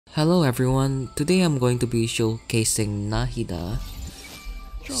Hello everyone, today I'm going to be showcasing Nahida.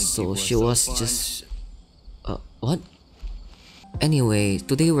 So she was just... what? Anyway,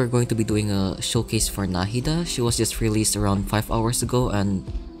 today we're going to be doing a showcase for Nahida. She was just released around 5 hours ago and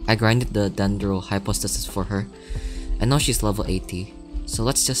I grinded the Dendro hypostasis for her. And now she's level 80. So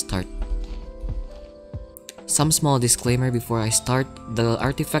let's just start. Some small disclaimer before I start, the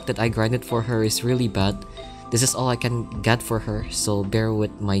artifact that I grinded for her is really bad. This is all I can get for her, so bear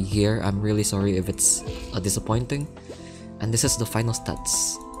with my gear. I'm really sorry if it's disappointing. And this is the final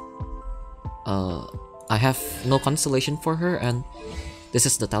stats. I have no constellation for her, and this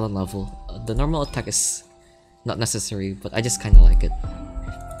is the talent level. The normal attack is not necessary, but I just kinda like it.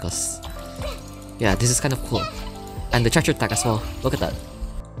 Cause, yeah, this is kind of cool. And the treacher attack as well, look at that.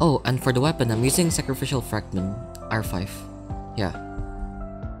 Oh, and for the weapon, I'm using Sacrificial Fragment, R5. Yeah.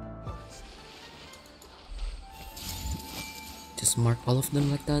 Just mark all of them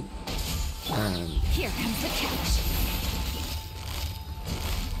like that. And here comes the catch.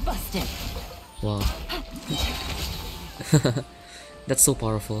 Busted. Wow. That's so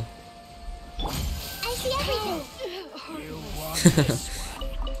powerful. I see everything.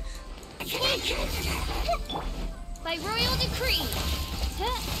 By royal decree.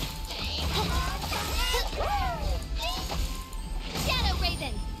 Shadow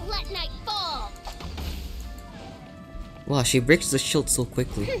Raven, let night fall. Wow, she breaks the shield so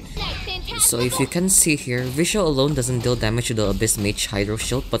quickly. So if you can see here, Fischl alone doesn't deal damage to the Abyss Mage Hydro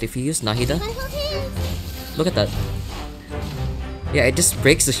Shield, but if you use Nahida, look at that. Yeah, it just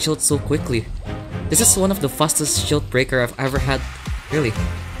breaks the shield so quickly. This is one of the fastest shield breaker I've ever had, really.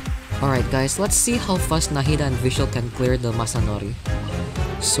 Alright guys, let's see how fast Nahida and Fischl can clear the Masanori.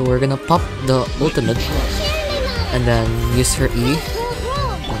 So we're gonna pop the ultimate, and then use her E,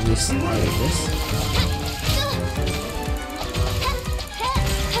 and use this.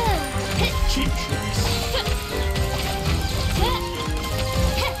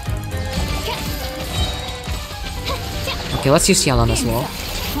 Okay, let's use Yelan as well.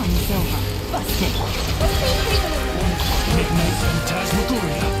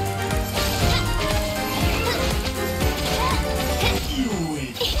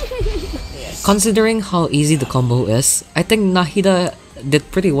 Considering how easy the combo is, I think Nahida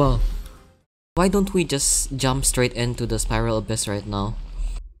did pretty well. Why don't we just jump straight into the Spiral Abyss right now?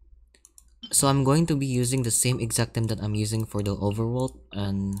 So I'm going to be using the same exact item that I'm using for the Overworld,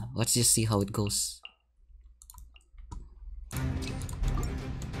 and let's just see how it goes.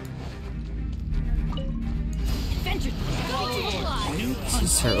 This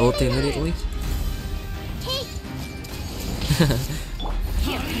is her ult immediately.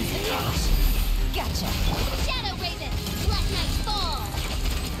 Gotcha. Shadow Raven, let night fall.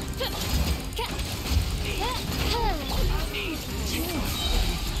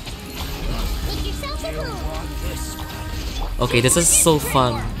 Make yourself at home. Okay, this is so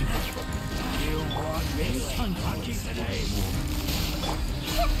fun.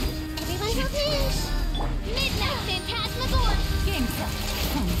 Everyone go finish. Midnight Phantasmagoria. Game's up.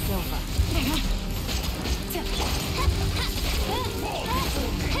 Come silver.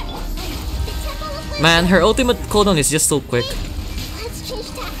 Man, her ultimate cooldown is just so quick. Let's change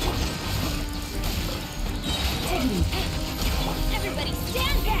tactics. Everybody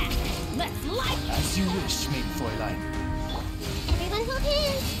stand back. Let's light. As you wish, maid Fräulein. Everyone go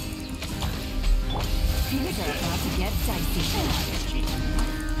finish. Things are about to get dicey.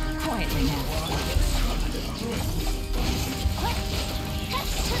 Quietly now.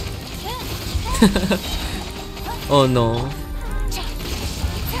 Oh no.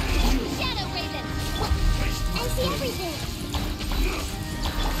 Shadow Raven. I see everything.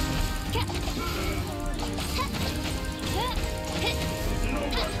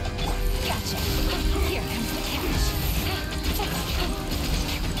 Gotcha. Here comes the catch.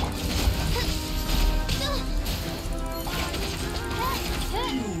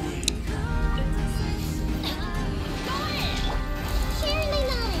 Sharing my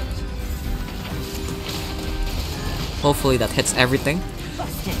knowledge. Hopefully that hits everything.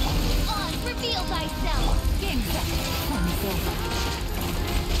 Busted. On, reveal thyself. Game's up. Come silver.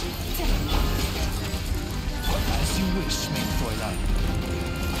 As you wish, maid Fräulein.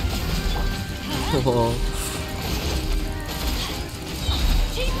 Whoa.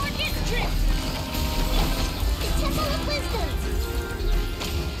 Teamwork is trick. The Temple of Wisdom.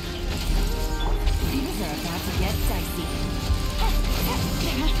 Things are about to get dicey.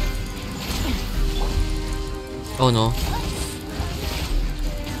 Oh no.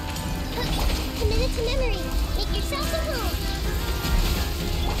 Committed to memory. Make yourself at home.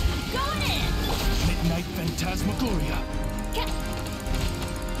 Going in. Midnight Phantasmagoria.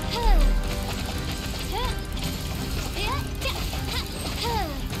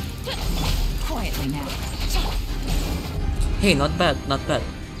 Quietly now. Hey, not bad, not bad.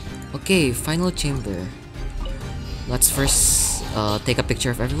 Okay, final chamber. Let's first take a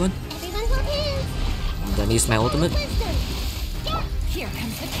picture of everyone. Everyone hold hands. Then use my ultimate. Wisdom. Here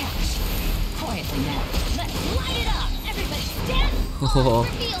comes the cash. Quietly now. Let's light it up. Everybody stand. Oh,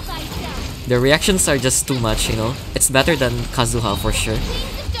 Reveal thyself. the reactions are just too much, you know. It's better than Kazuha for sure,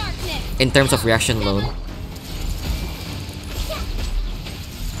 Wings of darkness. in terms of reaction alone.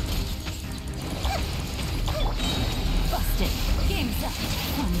 Busted. Game's up.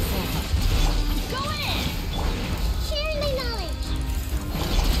 Fun's over. Go in. Sharing my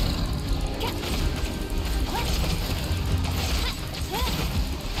knowledge.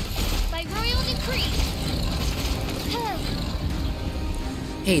 By royal decree.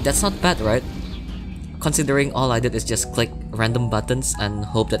 Hey, that's not bad, right? Considering all I did is just click random buttons and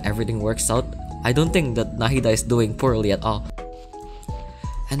hope that everything works out, I don't think that Nahida is doing poorly at all.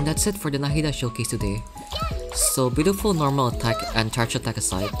 And that's it for the Nahida showcase today. So beautiful normal attack and charge attack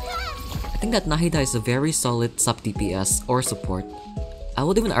aside, I think that Nahida is a very solid sub DPS or support. I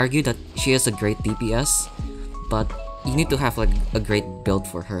would even argue that she is a great DPS, but you need to have like a great build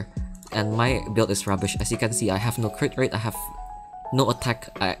for her. And my build is rubbish. As you can see, I have no crit rate, I have no attack,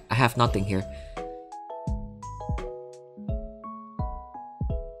 I have nothing here.